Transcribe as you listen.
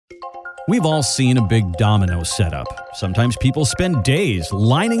We've all seen a big domino setup. Sometimes people spend days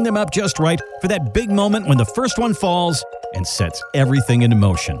lining them up just right for that big moment when the first one falls and sets everything into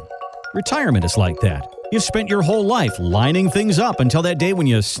motion. Retirement is like that. You've spent your whole life lining things up until that day when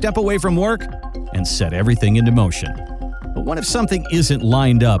you step away from work and set everything into motion. But what if something isn't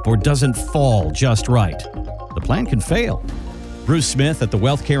lined up or doesn't fall just right? The plan can fail. Bruce Smith at the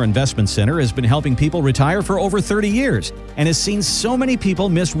WealthCare Investment Center has been helping people retire for over 30 years and has seen so many people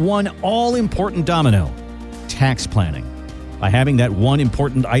miss one all-important domino: tax planning. By having that one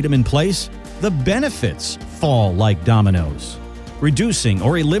important item in place, the benefits fall like dominoes. Reducing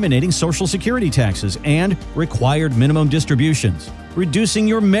or eliminating Social Security taxes and required minimum distributions. Reducing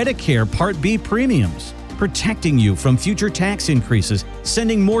your Medicare Part B premiums. Protecting you from future tax increases,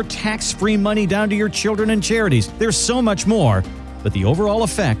 sending more tax-free money down to your children and charities. There's so much more, but the overall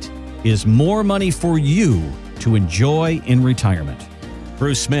effect is more money for you to enjoy in retirement.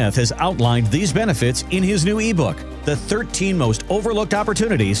 Bruce Smith has outlined these benefits in his new ebook, The 13 Most Overlooked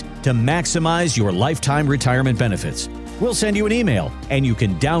Opportunities to Maximize Your Lifetime Retirement Benefits. We'll send you an email, and you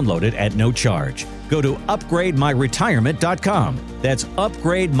can download it at no charge. Go to upgrademyretirement.com. That's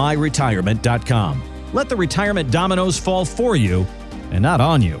upgrademyretirement.com. Let the retirement dominoes fall for you and not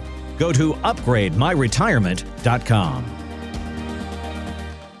on you. Go to upgrademyretirement.com.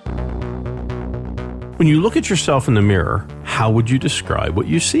 When you look at yourself in the mirror, how would you describe what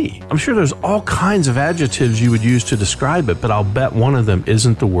you see? I'm sure there's all kinds of adjectives you would use to describe it, but I'll bet one of them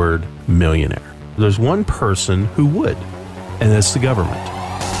isn't the word millionaire. There's one person who would, and that's the government.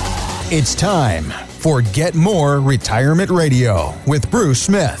 It's time for Get More Retirement Radio with Bruce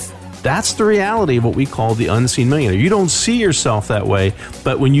Smith. That's the reality of what we call the unseen millionaire. You don't see yourself that way,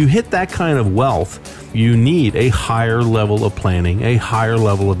 but when you hit that kind of wealth, you need a higher level of planning, a higher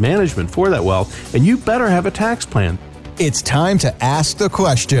level of management for that wealth, and you better have a tax plan. It's time to ask the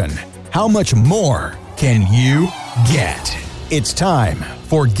question, how much more can you get? It's time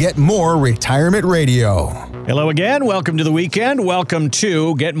for Get More Retirement Radio. Hello again. Welcome to the weekend. Welcome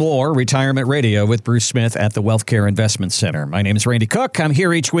to Get More Retirement Radio with Bruce Smith at the WealthCare Investment Center. My name is Randy Cook. I'm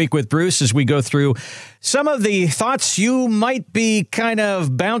here each week with Bruce as we go through some of the thoughts you might be kind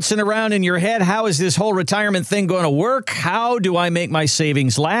of bouncing around in your head. How is this whole retirement thing going to work? How do I make my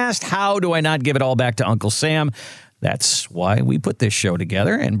savings last? How do I not give it all back to Uncle Sam? That's why we put this show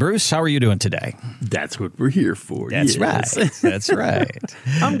together. And Bruce, how are you doing today? That's what we're here for. That's yes. right. That's right.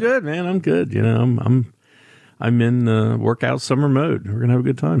 I'm good, man. I'm good. You know, I'm in workout summer mode. We're gonna have a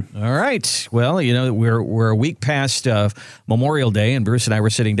good time. All right. Well, you know, we're a week past Memorial Day, and Bruce and I were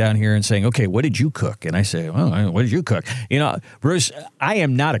sitting down here and saying, "Okay, what did you cook?" And I say, "Well, what did you cook?" You know, Bruce, I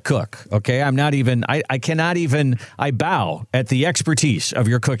am not a cook. Okay, I'm not even. I cannot even. I bow at the expertise of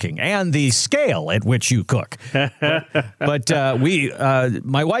your cooking and the scale at which you cook. But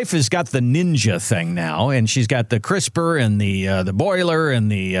my wife has got the Ninja thing now, and she's got the crisper and the boiler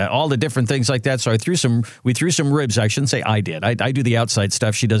and the all the different things like that. So we threw some ribs. I shouldn't say I did. I do the outside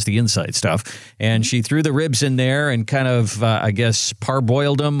stuff. She does the inside stuff. And she threw the ribs in there and kind of, I guess,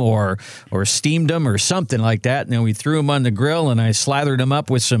 parboiled them or steamed them or something like that. And then we threw them on the grill, and I slathered them up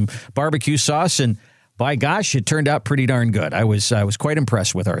with some barbecue sauce. And by gosh, it turned out pretty darn good. I was quite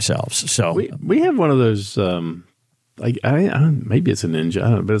impressed with ourselves. So we have one of those. Maybe it's a Ninja, I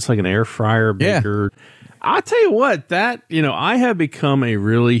don't know, but it's like an air fryer baker. Yeah. I'll tell you what, I have become a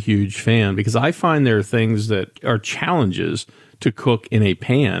really huge fan because I find there are things that are challenges to cook in a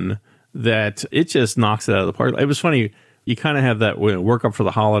pan that it just knocks it out of the park. It was funny. You kind of have that work up for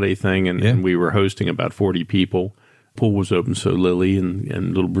the holiday thing, and we were hosting about 40 people. Pool was open so Lily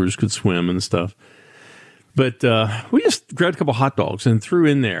and little Bruce could swim and stuff. But we just grabbed a couple hot dogs and threw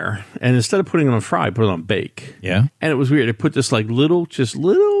in there, and instead of putting it on fry, put it on bake. Yeah. And it was weird. It put this like little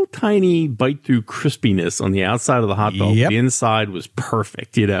tiny bite through crispiness on the outside of the hot dog. Yep. The inside was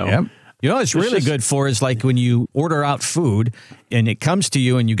perfect, you know. Yep. You know what it's really good for is like when you order out food and it comes to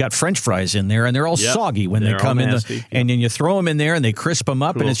you and you got French fries in there and they're all soggy when they come in. And then you throw them in there and they crisp them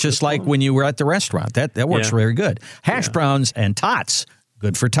up, and it's just like when you were at the restaurant. That works very good. Hash browns and tots.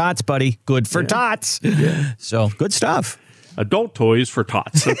 Good for tots, buddy. Good for tots. Yeah. So, good stuff. Adult toys for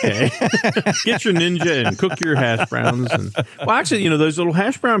tots, okay? Get your Ninja and cook your hash browns. Well, actually, those little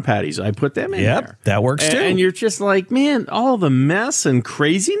hash brown patties, I put them in there. That works too. And you're just like, man, all the mess and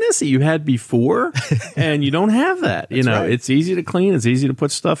craziness that you had before, and you don't have that. Right. It's easy to clean. It's easy to put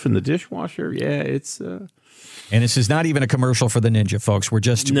stuff in the dishwasher. Yeah, it's... And this is not even a commercial for the Ninja, folks. We're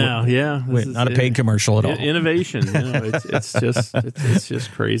not a paid commercial at all. Innovation, it's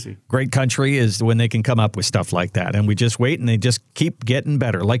just crazy. Great country is when they can come up with stuff like that, and we just wait, and they just keep getting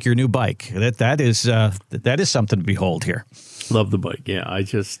better. Like your new bike, that is something to behold here. Love the bike. Yeah,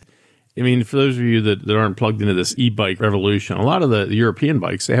 I mean, for those of you that aren't plugged into this e-bike revolution, a lot of the European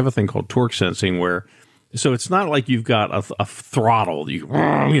bikes, they have a thing called torque sensing where, so it's not like you've got a throttle,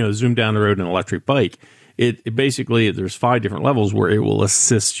 you zoom down the road in an electric bike. It basically, there's 5 different levels where it will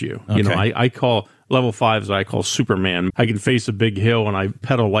assist you. Okay. You know, I call level 5 I call Superman. I can face a big hill and I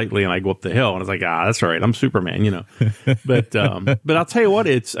pedal lightly and I go up the hill and it's like, that's all right. I'm Superman, you know. But I'll tell you what,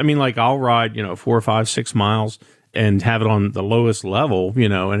 I'll ride, 4, 5, 6 miles and have it on the lowest level,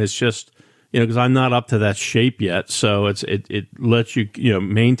 and it's just, because I'm not up to that shape yet. So it lets you,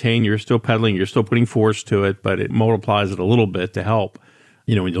 maintain, you're still pedaling, you're still putting force to it, but it multiplies it a little bit to help.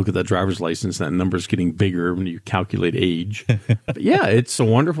 When you look at that driver's license, that number's getting bigger when you calculate age. But yeah, it's a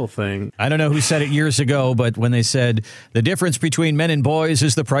wonderful thing. I don't know who said it years ago, but when they said the difference between men and boys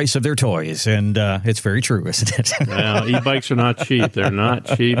is the price of their toys. And it's very true, isn't it? Well, e-bikes are not cheap. They're not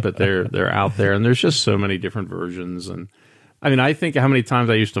cheap, but they're out there. And there's just so many different versions. And I mean, I think how many times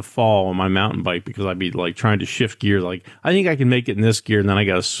I used to fall on my mountain bike because I'd be like trying to shift gear. Like, I think I can make it in this gear, and then I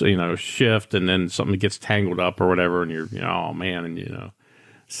got to, shift, and then something gets tangled up or whatever. And you're, oh man, and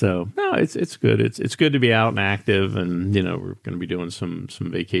So no, it's good. It's good to be out and active, and we're going to be doing some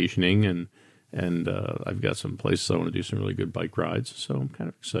vacationing, and I've got some places I want to do some really good bike rides. So I'm kind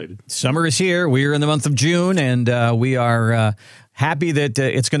of excited. Summer is here. We are in the month of June, and we are happy that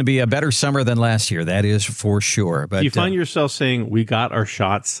it's going to be a better summer than last year. That is for sure. But do you find yourself saying we got our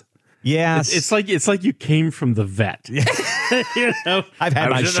shots? Yes. It's like you came from the vet. I've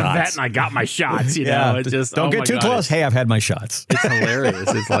had my shots. The vet and I got my shots. It just don't get too close. Hey, I've had my shots. It's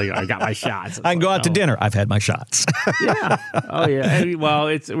hilarious. It's like I got my shots. I can go out to dinner. I've had my shots. Yeah. Oh yeah. Well,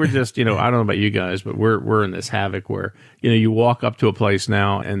 we're just I don't know about you guys, but we're in this havoc where you walk up to a place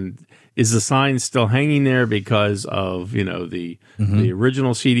now and. Is the sign still hanging there because of, the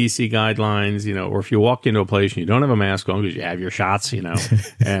original CDC guidelines, or if you walk into a place and you don't have a mask on because you have your shots,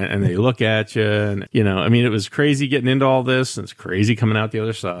 and they look at you and, I mean, it was crazy getting into all this and it's crazy coming out the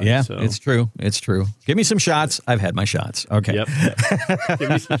other side. Yeah, so. It's true. It's true. Give me some shots. I've had my shots. Okay. Yep. Give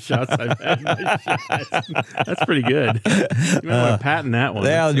me some shots. I've had my shots. That's pretty good. You might want to patent that one.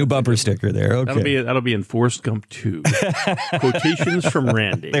 Yeah, new bumper sticker there. Okay. That'll be in Forrest Gump 2. Quotations from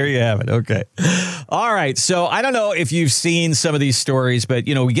Randy. There you have it. Okay. All right. So I don't know if you've seen some of these stories, but,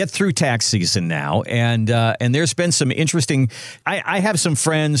 we get through tax season now, and there's been some interesting. I have some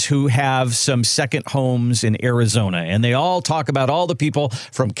friends who have some second homes in Arizona, and they all talk about all the people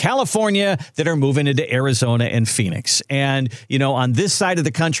from California that are moving into Arizona and Phoenix. And, on this side of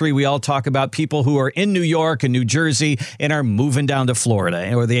the country, we all talk about people who are in New York and New Jersey and are moving down to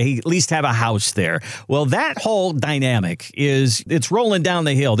Florida, or they at least have a house there. Well, that whole dynamic it's rolling down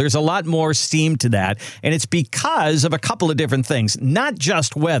the hill. There's a lot more steam to that, and it's because of a couple of different things, not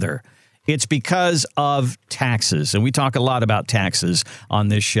just weather. It's because of taxes, and we talk a lot about taxes on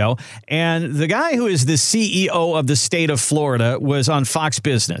this show. And the guy who is the CEO of the state of Florida was on Fox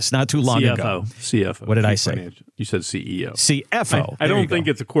Business not too long ago. CFO. What did I say? You said CEO. CFO. I don't think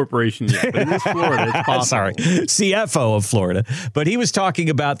it's a corporation yet, but it is Florida. It's possible. Sorry. CFO of Florida. But he was talking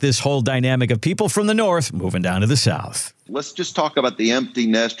about this whole dynamic of people from the north moving down to the south. Let's just talk about the empty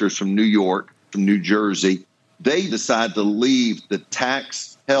nesters from New York, from New Jersey. They decide to leave the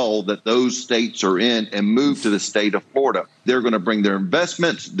tax hell that those states are in and move to the state of Florida. They're going to bring their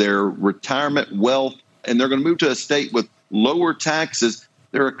investments, their retirement wealth, and they're going to move to a state with lower taxes.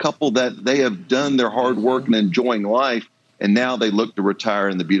 There are a couple that they have done their hard work and enjoying life, and now they look to retire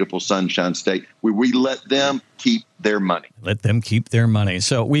in the beautiful Sunshine State. We let them keep their money. Let them keep their money.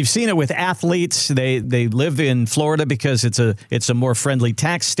 So we've seen it with athletes. They live in Florida because it's a more friendly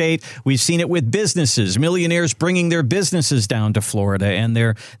tax state. We've seen it with businesses, millionaires bringing their businesses down to Florida and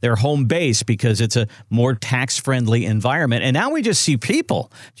their home base because it's a more tax-friendly environment. And now we just see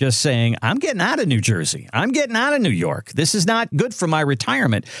people just saying, I'm getting out of New Jersey. I'm getting out of New York. This is not good for my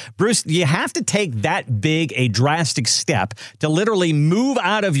retirement. Bruce, you have to take that big a drastic step to literally move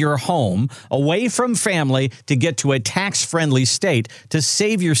out of your home, away from family, to get to a tax-friendly state to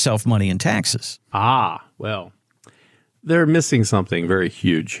save yourself money in taxes. Well, they're missing something very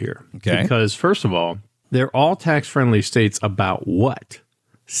huge here. Okay. Because, first of all, they're all tax-friendly states about what?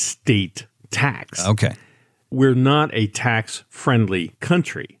 State tax. Okay. We're not a tax-friendly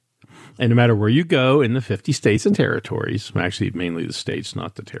country. And no matter where you go in the 50 states and territories, actually mainly the states,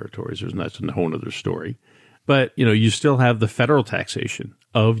 not the territories, that's a whole other story. But, you still have the federal taxation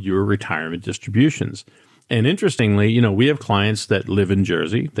of your retirement distributions. And interestingly, we have clients that live in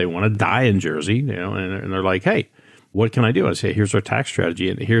Jersey. They want to die in Jersey, and they're like, hey, what can I do? I say, here's our tax strategy,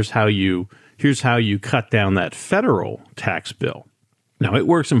 and here's how you cut down that federal tax bill. Now, it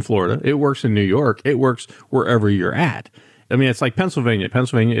works in Florida. It works in New York. It works wherever you're at. I mean, it's like Pennsylvania.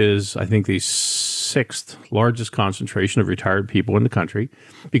 Pennsylvania is, I think, the 6th largest concentration of retired people in the country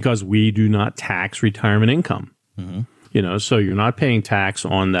because we do not tax retirement income. So you're not paying tax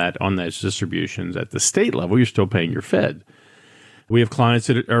on those distributions at the state level. You're still paying your Fed. We have clients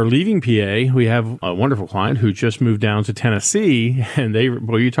that are leaving PA. We have a wonderful client who just moved down to Tennessee, and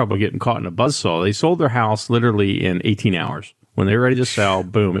you talk about getting caught in a buzzsaw. They sold their house literally in 18 hours. When they were ready to sell,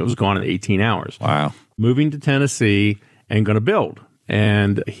 boom, it was gone in 18 hours. Wow. Moving to Tennessee and going to build.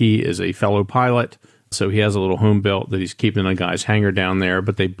 And he is a fellow pilot, so he has a little home built that he's keeping in a guy's hangar down there,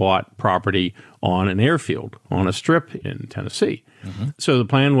 but they bought property on an airfield, on a strip in Tennessee. So the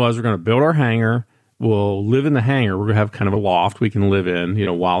plan was we're going to build our hangar. We'll live in the hangar. We're going to have kind of a loft we can live in,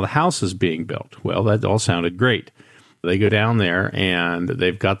 while the house is being built. Well, that all sounded great. They go down there, and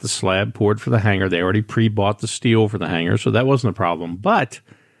they've got the slab poured for the hangar. They already pre-bought the steel for the hangar, so that wasn't a problem. But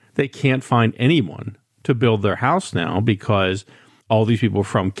they can't find anyone to build their house now because all these people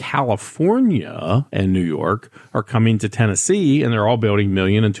from California and New York are coming to Tennessee, and they're all building $1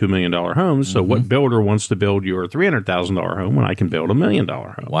 million and $2 million homes. So what builder wants to build your $300,000 home when I can build $1 million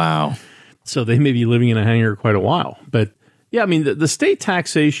home? Wow. So they may be living in a hangar quite a while. But yeah, I mean, the state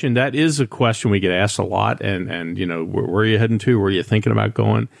taxation, that is a question we get asked a lot. And where are you heading to? Where are you thinking about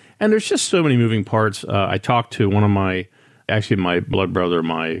going? And there's just so many moving parts. I talked to one of my blood brother,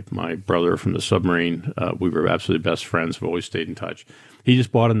 my brother from the submarine. We were absolutely best friends. We've always stayed in touch. He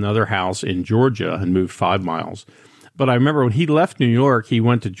just bought another house in Georgia and moved 5 miles. But I remember when he left New York, he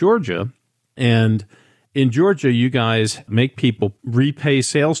went to Georgia, and in Georgia, you guys make people repay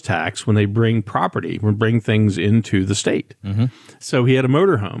sales tax when they bring things into the state. So he had a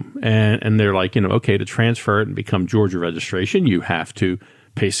motorhome, and they're like, okay, to transfer it and become Georgia registration, you have to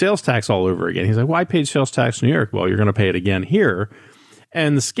pay sales tax all over again. He's like, well, I paid sales tax in New York. Well, you're going to pay it again here.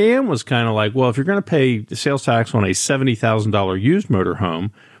 And the scam was kind of like, well, if you're going to pay the sales tax on a $70,000 used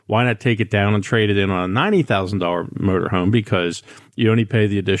motorhome, why not take it down and trade it in on a $90,000 motorhome, because you only pay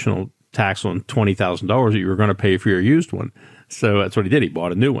the additional tax on $20,000 that you were going to pay for your used one. So that's what he did. He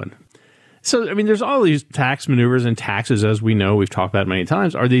bought a new one. So, I mean, there's all these tax maneuvers, and taxes, as we know, we've talked about many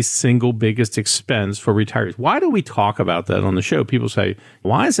times, are the single biggest expense for retirees. Why do we talk about that on the show? People say,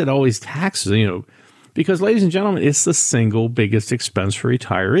 why is it always taxes? Because, ladies and gentlemen, it's the single biggest expense for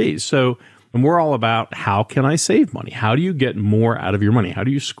retirees. So, and we're all about, how can I save money? How do you get more out of your money? How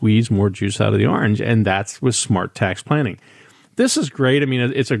do you squeeze more juice out of the orange? And that's with smart tax planning. This is great. I mean,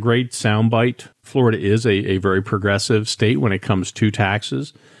 it's a great soundbite. Florida is a very progressive state when it comes to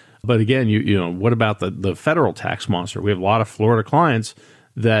taxes. But again, what about the federal tax monster? We have a lot of Florida clients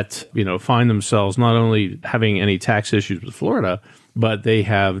that, find themselves not only having any tax issues with Florida, but they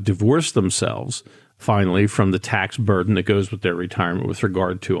have divorced themselves finally from the tax burden that goes with their retirement with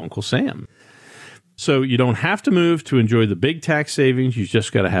regard to Uncle Sam. So you don't have to move to enjoy the big tax savings. You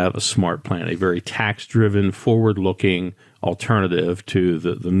just got to have a smart plan, a very tax-driven, forward-looking alternative to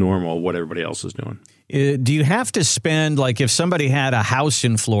the normal, what everybody else is doing. Do you have to spend, like if somebody had a house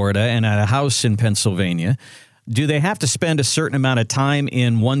in Florida and a house in Pennsylvania, do they have to spend a certain amount of time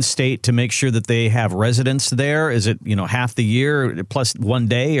in one state to make sure that they have residence there? Is it, half the year plus 1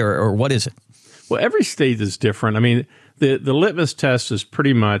 day, or what is it? Well, every state is different. I mean, the litmus test is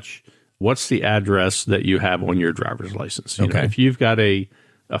pretty much what's the address that you have on your driver's license. If you've got you're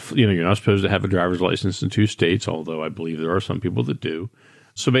not supposed to have a driver's license in 2 states, although I believe there are some people that do.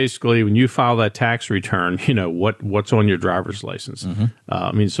 So basically, when you file that tax return, what's on your driver's license.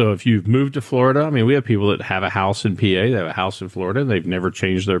 So if you've moved to Florida, we have people that have a house in PA, they have a house in Florida, and they've never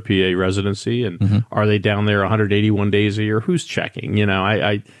changed their PA residency. And are they down there 181 days a year? Who's checking?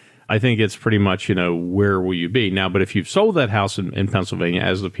 I think it's pretty much, where will you be? Now, but if you've sold that house in Pennsylvania,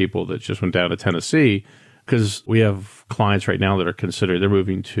 as the people that just went down to Tennessee, because we have clients right now that are they're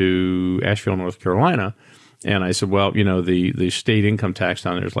moving to Asheville, North Carolina. And I said, well, the state income tax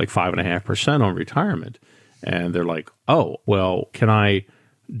down there is like 5.5% on retirement. And they're like, oh, well, can I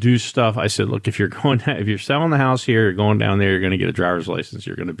do stuff? I said, look, if you're selling the house here, you're going down there, you're going to get a driver's license,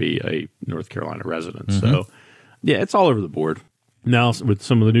 you're going to be a North Carolina resident. So, yeah, it's all over the board. Now, with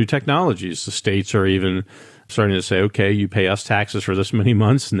some of the new technologies, the states are even starting to say, okay, you pay us taxes for this many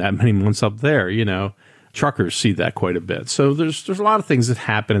months and that many months up there, Truckers see that quite a bit. So there's a lot of things that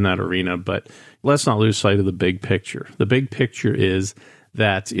happen in that arena, but let's not lose sight of the big picture. The big picture is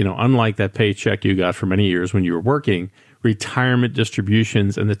that, unlike that paycheck you got for many years when you were working, retirement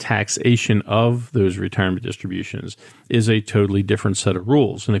distributions and the taxation of those retirement distributions is a totally different set of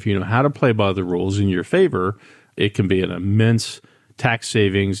rules. And if you know how to play by the rules in your favor, it can be an immense tax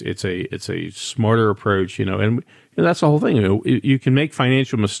savings. It's a smarter approach, and that's the whole thing. You can make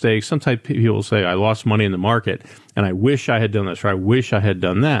financial mistakes. Sometimes people say, I lost money in the market and I wish I had done this or I wish I had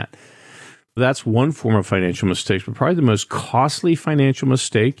done that. That's one form of financial mistakes, but probably the most costly financial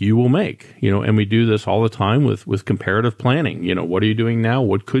mistake you will make. And we do this all the time with comparative planning. What are you doing now?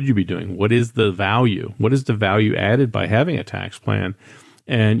 What could you be doing? What is the value? What is the value added by having a tax plan?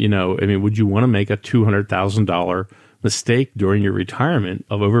 And, would you want to make a $200,000 mistake during your retirement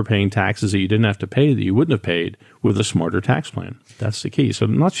of overpaying taxes that you didn't have to pay, that you wouldn't have paid with a smarter tax plan? That's the key. So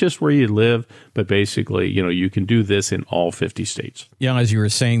not just where you live, but basically, you can do this in all 50 states. Yeah, as you were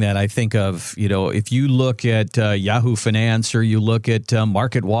saying that, I think of, if you look at Yahoo Finance or you look at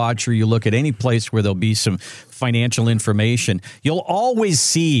Market Watch or you look at any place where there'll be some financial information, you'll always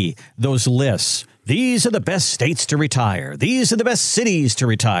see those lists. These are the best states to retire. These are the best cities to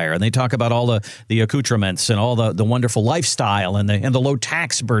retire. And they talk about all the accoutrements and all the wonderful lifestyle and the low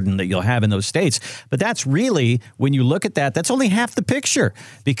tax burden that you'll have in those states. But that's really, when you look at that, that's only half the picture,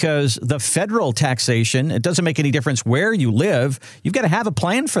 because the federal taxation, it doesn't make any difference where you live. You've got to have a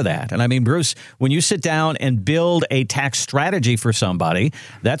plan for that. And Bruce, when you sit down and build a tax strategy for somebody,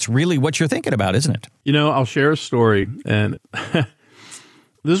 that's really what you're thinking about, isn't it? I'll share a story, and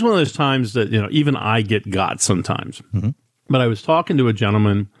this is one of those times that, even I get got sometimes. Mm-hmm. But I was talking to a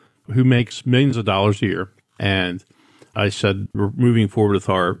gentleman who makes millions of dollars a year, and I said, we're moving forward with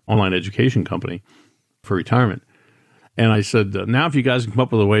our online education company for retirement. And I said, now if you guys can come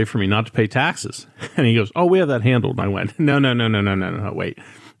up with a way for me not to pay taxes. And he goes, oh, we have that handled. And I went, no, wait.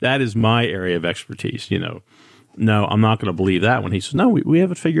 That is my area of expertise, No, I'm not going to believe that one. He says, no, we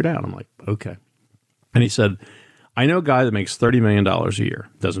have it figured out. I'm like, okay. And he said, I know a guy that makes $30 million a year,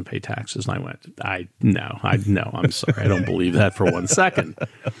 doesn't pay taxes. And I went, no, I'm sorry. I don't believe that for 1 second.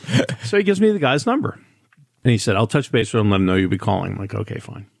 So he gives me the guy's number. And he said, I'll touch base with him and let him know you'll be calling. I'm like, okay,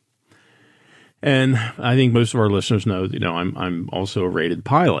 fine. And I think most of our listeners know that, I'm also a rated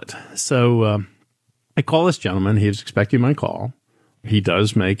pilot. So I call this gentleman. He was expecting my call. He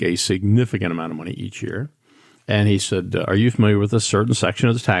does make a significant amount of money each year. And he said, are you familiar with a certain section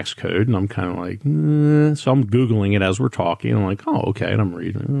of the tax code? And I'm kind of like, So I'm Googling it as we're talking. I'm like, oh, okay. And I'm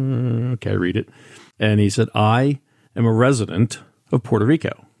reading. Okay, I read it. And he said, I am a resident of Puerto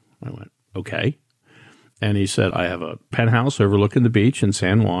Rico. I went, okay. And he said, I have a penthouse overlooking the beach in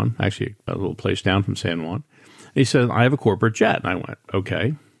San Juan, actually a little place down from San Juan. And he said, I have a corporate jet. And I went,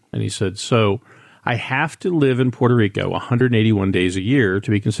 okay. And he said, so I have to live in Puerto Rico 181 days a year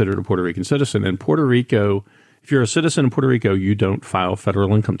to be considered a Puerto Rican citizen. And Puerto Rico, if you're a citizen in Puerto Rico, you don't file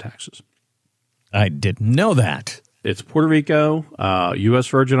federal income taxes. I didn't know that. It's Puerto Rico, U.S.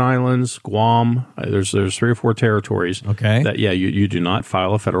 Virgin Islands, Guam. There's 3 or 4 territories. Okay. That, you do not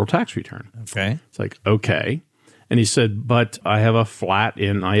file a federal tax return. Okay. It's like, okay. And he said, but I have a flat he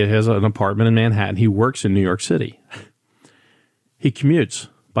has an apartment in Manhattan. He works in New York City. He commutes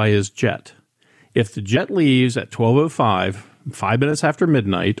by his jet. If the jet leaves at 12:05, 5 minutes after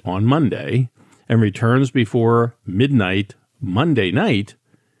midnight on Monday, and returns before midnight Monday night,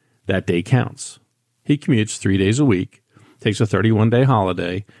 that day counts. He commutes 3 days a week, takes a 31-day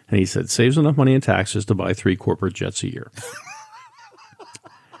holiday, and he said saves enough money in taxes to buy 3 corporate jets a year.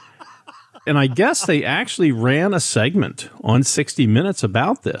 And I guess they actually ran a segment on 60 Minutes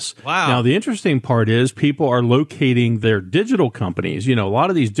about this. Wow. Now, the interesting part is people are locating their digital companies. A lot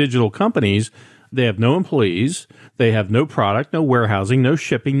of these digital companies, they have no employees, they have no product, no warehousing, no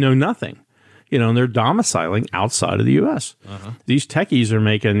shipping, no nothing. And they're domiciling outside of the U.S. Uh-huh. These techies are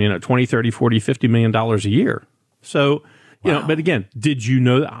making, $20, $30, $40, $50 million a year. So, but again, did you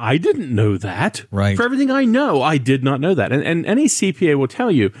know that? I didn't know that. Right. For everything I know, I did not know that. And any CPA will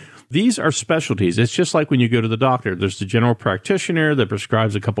tell you, these are specialties. It's just like when you go to the doctor. There's the general practitioner that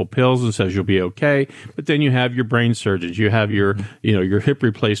prescribes a couple pills and says you'll be okay. But then you have your brain surgeons. You have your, your hip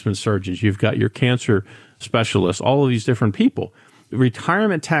replacement surgeons. You've got your cancer specialists, all of these different people.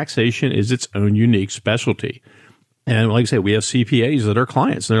 Retirement taxation is its own unique specialty. And like I say, we have CPAs that are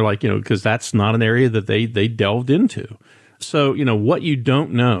clients. And they're like, because that's not an area that they delved into. So, what you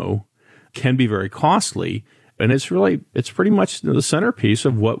don't know can be very costly. And it's pretty much the centerpiece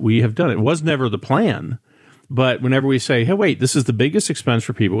of what we have done. It was never the plan. But whenever we say, hey, wait, this is the biggest expense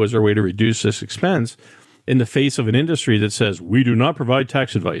for people, is there a way to reduce this expense? In the face of an industry that says, we do not provide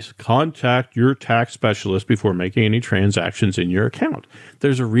tax advice, contact your tax specialist before making any transactions in your account.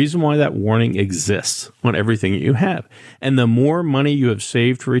 There's a reason why that warning exists on everything that you have. And the more money you have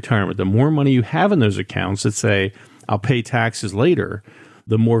saved for retirement, the more money you have in those accounts that say, I'll pay taxes later,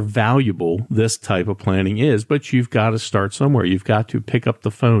 the more valuable this type of planning is. But you've got to start somewhere. You've got to pick up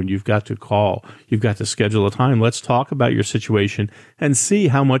the phone. You've got to call. You've got to schedule a time. Let's talk about your situation and see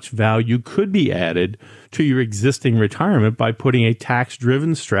how much value could be added to your existing retirement by putting a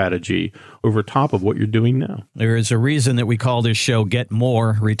tax-driven strategy over top of what you're doing now. There is a reason that we call this show Get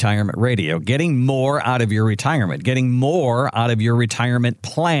More Retirement Radio. Getting more out of your retirement, getting more out of your retirement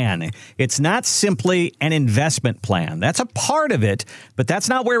plan. It's not simply an investment plan. That's a part of it, but that's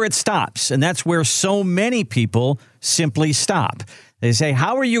not where it stops. And that's where so many people simply stop. They say,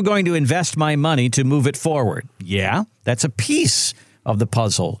 how are you going to invest my money to move it forward? Yeah, that's a piece of the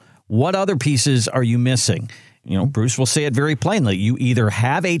puzzle. What other pieces are you missing? You know, Bruce will say it very plainly. You either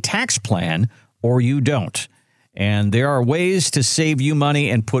have a tax plan or you don't. And there are ways to save you money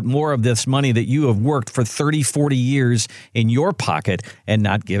and put more of this money that you have worked for 30, 40 years in your pocket and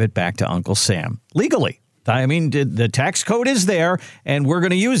not give it back to Uncle Sam legally. I mean, the tax code is there, and we're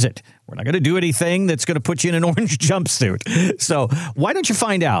going to use it. We're not going to do anything that's going to put you in an orange jumpsuit. So why don't you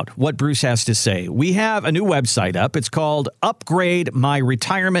find out what Bruce has to say? We have a new website up. It's called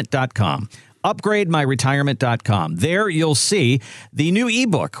upgrademyretirement.com. upgrademyretirement.com. There you'll see the new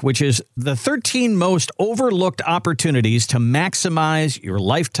ebook, which is the 13 most overlooked opportunities to maximize your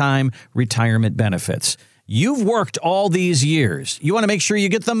lifetime retirement benefits. You've worked all these years. You want to make sure you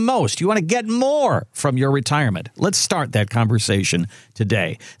get the most. You want to get more from your retirement. Let's start that conversation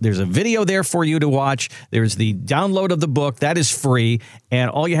today. There's a video there for you to watch. There's the download of the book. That is free. And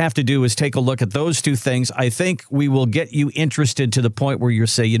all you have to do is take a look at those two things. I think we will get you interested to the point where you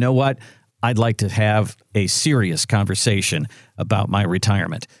say, you know what? I'd like to have a serious conversation about my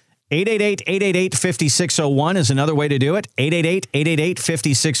retirement. 888-888-5601 is another way to do it.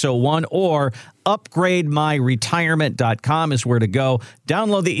 888-888-5601 or upgrademyretirement.com is where to go.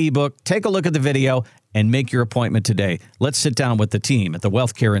 Download the ebook, take a look at the video, and make your appointment today. Let's sit down with the team at the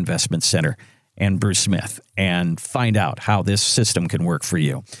Wealth Care Investment Center and Bruce Smith and find out how this system can work for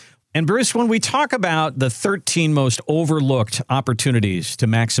you. And Bruce, when we talk about the 13 most overlooked opportunities to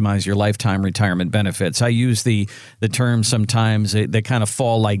maximize your lifetime retirement benefits, I use the term sometimes they kind of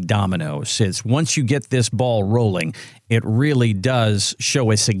fall like dominoes. It's once you get this ball rolling, it really does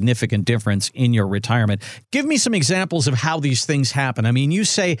show a significant difference in your retirement. Give me some examples of how these things happen. I mean, you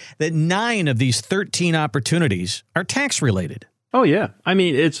say that 9 of these 13 opportunities are tax related. Oh, yeah. I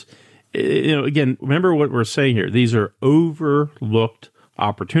mean, it's, again, remember what we're saying here. These are overlooked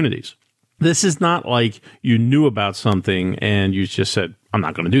opportunities. This is not like you knew about something and you just said, I'm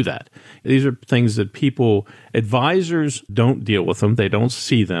not going to do that. These are things that advisors don't deal with them. They don't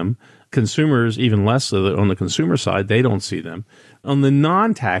see them. Consumers, even less so on the consumer side, they don't see them. On the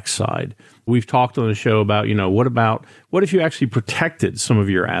non-tax side, we've talked on the show about, what if you actually protected some of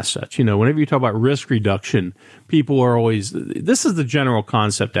your assets? Whenever you talk about risk reduction, people are always, this is the general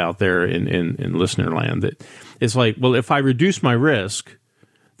concept out there in listener land, that it's like, well, if I reduce my risk,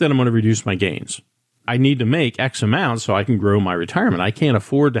 then I'm going to reduce my gains. I need to make X amount so I can grow my retirement. I can't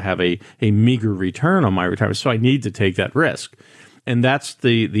afford to have a meager return on my retirement, so I need to take that risk. And that's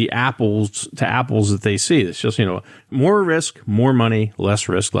the apples to apples that they see. It's just, more risk, more money, less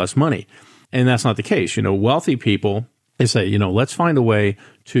risk, less money. And that's not the case. Wealthy people, they say, let's find a way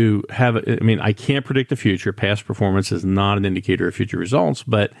to have, I can't predict the future. Past performance is not an indicator of future results,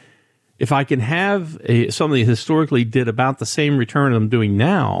 but if I can have something that historically did about the same return I'm doing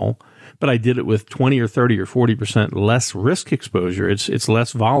now, but I did it with 20 or 30 or 40% less risk exposure, it's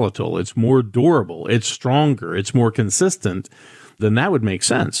less volatile, it's more durable, it's stronger, it's more consistent, then that would make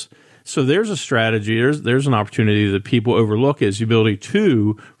sense. So there's a strategy, there's an opportunity that people overlook, is the ability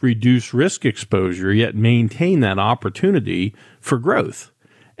to reduce risk exposure, yet maintain that opportunity for growth.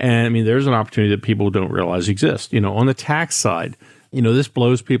 And there's an opportunity that people don't realize exists. On the tax side, this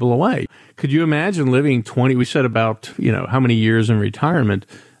blows people away. Could you imagine living 20, we said about, how many years in retirement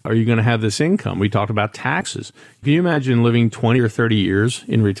are you going to have this income? We talked about taxes. Can you imagine living 20 or 30 years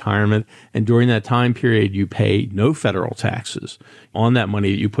in retirement, and during that time period, you pay no federal taxes on that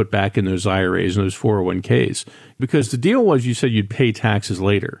money that you put back in those IRAs and those 401ks? Because the deal was, you said you'd pay taxes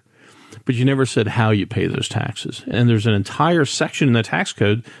later, but you never said how you pay those taxes. And there's an entire section in the tax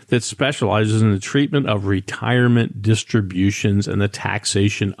code that specializes in the treatment of retirement distributions and the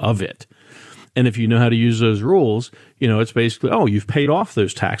taxation of it. And if you know how to use those rules, it's basically, you've paid off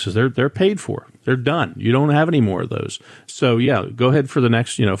those taxes. They're paid for. They're done. You don't have any more of those. So yeah, go ahead for the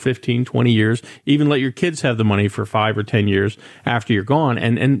next, 15, 20 years. Even let your kids have the money for 5 or 10 years after you're gone.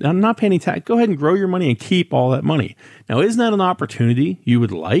 And I'm not paying any tax. Go ahead and grow your money and keep all that money. Now, isn't that an opportunity you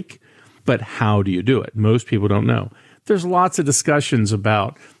would like? But how do you do it? Most people don't know. There's lots of discussions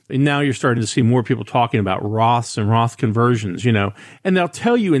about, and now you're starting to see more people talking about Roths and Roth conversions, and they'll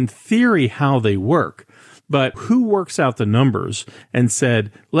tell you in theory how they work. But who works out the numbers and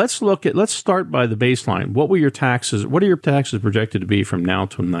said, let's start by the baseline. What are your taxes projected to be from now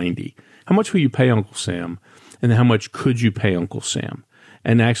till 90? how much will you pay Uncle Sam, and how much could you pay Uncle Sam,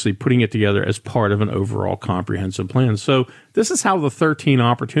 and actually putting it together as part of an overall comprehensive plan. So this is how the 13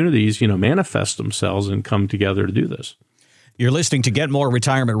 opportunities, manifest themselves and come together to do this. You're listening to Get More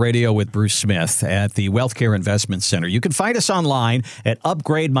Retirement Radio with Bruce Smith at the WealthCare Investment Center. You can find us online at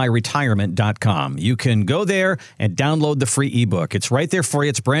upgrademyretirement.com. You can go there and download the free ebook. It's right there for you.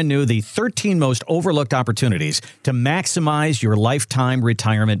 It's brand new. The 13 most overlooked opportunities to maximize your lifetime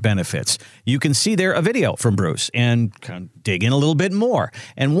retirement benefits. You can see there a video from Bruce and kind of dig in a little bit more.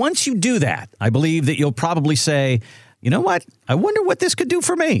 And once you do that, I believe that you'll probably say, you know what? I wonder what this could do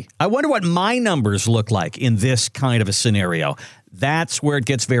for me. I wonder what my numbers look like in this kind of a scenario. That's where it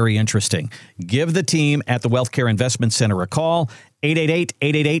gets very interesting. Give the team at the WealthCare Investment Center a call,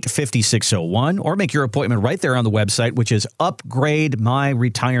 888-888-5601, or make your appointment right there on the website, which is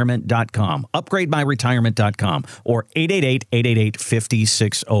upgrademyretirement.com, upgrademyretirement.com, or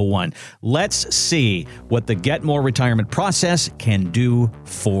 888-888-5601. Let's see what the Get More Retirement process can do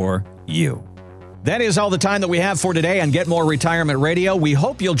for you. That is all the time that we have for today on Get More Retirement Radio. We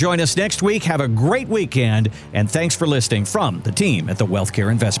hope you'll join us next week. Have a great weekend, and thanks for listening from the team at the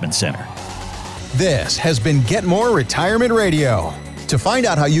WealthCare Investment Center. This has been Get More Retirement Radio. To find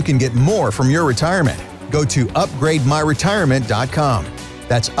out how you can get more from your retirement, go to upgrademyretirement.com.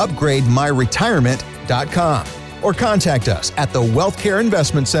 That's upgrademyretirement.com. Or contact us at the WealthCare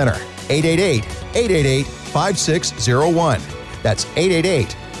Investment Center, 888-888-5601. That's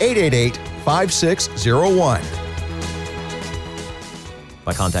 888-888-5601.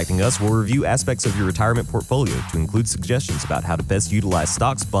 By contacting us, we'll review aspects of your retirement portfolio to include suggestions about how to best utilize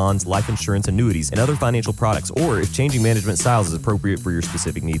stocks, bonds, life insurance, annuities, and other financial products, or if changing management styles is appropriate for your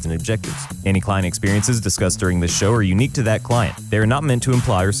specific needs and objectives. Any client experiences discussed during this show are unique to that client. They are not meant to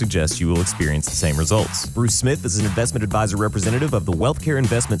imply or suggest you will experience the same results. Bruce Smith is an investment advisor representative of the WealthCare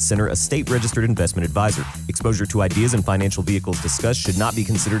Investment Center, a state-registered investment advisor. Exposure to ideas and financial vehicles discussed should not be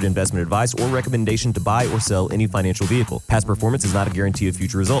considered investment advice or recommendation to buy or sell any financial vehicle. Past performance is not a guarantee of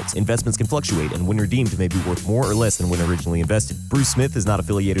future results. Investments can fluctuate, and when redeemed may be worth more or less than when originally invested. Bruce Smith is not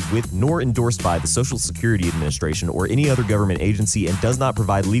affiliated with nor endorsed by the Social Security Administration or any other government agency and does not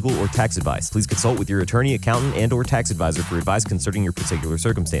provide legal or tax advice. Please consult with your attorney, accountant, and or tax advisor for advice concerning your particular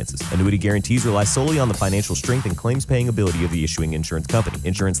circumstances. Annuity guarantees rely solely on the financial strength and claims-paying ability of the issuing insurance company.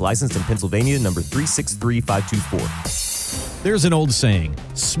 Insurance licensed in Pennsylvania, number 363524. There's an old saying,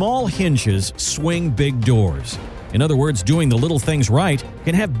 small hinges swing big doors. In other words, doing the little things right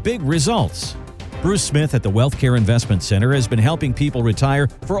can have big results. Bruce Smith at the WealthCare Investment Center has been helping people retire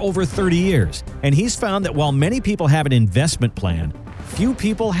for over 30 years, and he's found that while many people have an investment plan, few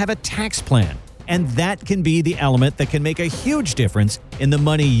people have a tax plan, and that can be the element that can make a huge difference in the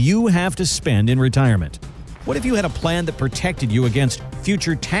money you have to spend in retirement. What if you had a plan that protected you against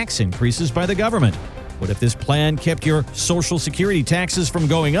future tax increases by the government? What if this plan kept your Social Security taxes from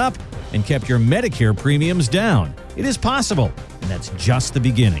going up and kept your Medicare premiums down? It is possible, and that's just the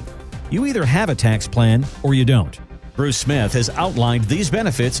beginning. You either have a tax plan or you don't. Bruce Smith has outlined these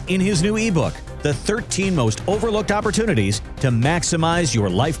benefits in his new ebook, The 13 Most Overlooked Opportunities to Maximize Your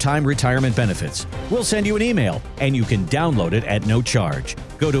Lifetime Retirement Benefits. We'll send you an email, and you can download it at no charge.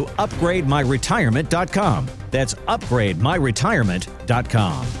 Go to upgrademyretirement.com. That's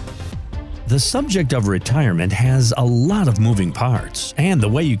upgrademyretirement.com. The subject of retirement has a lot of moving parts, and the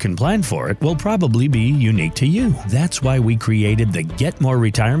way you can plan for it will probably be unique to you. That's why we created the Get More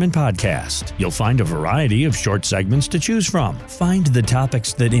Retirement podcast. You'll find a variety of short segments to choose from. Find the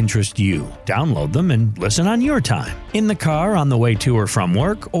topics that interest you, download them, and listen on your time. In the car, on the way to or from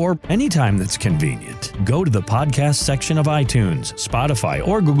work, or anytime that's convenient. Go to the podcast section of iTunes, Spotify,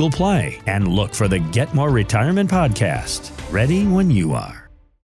 or Google Play, and look for the Get More Retirement podcast. Ready when you are.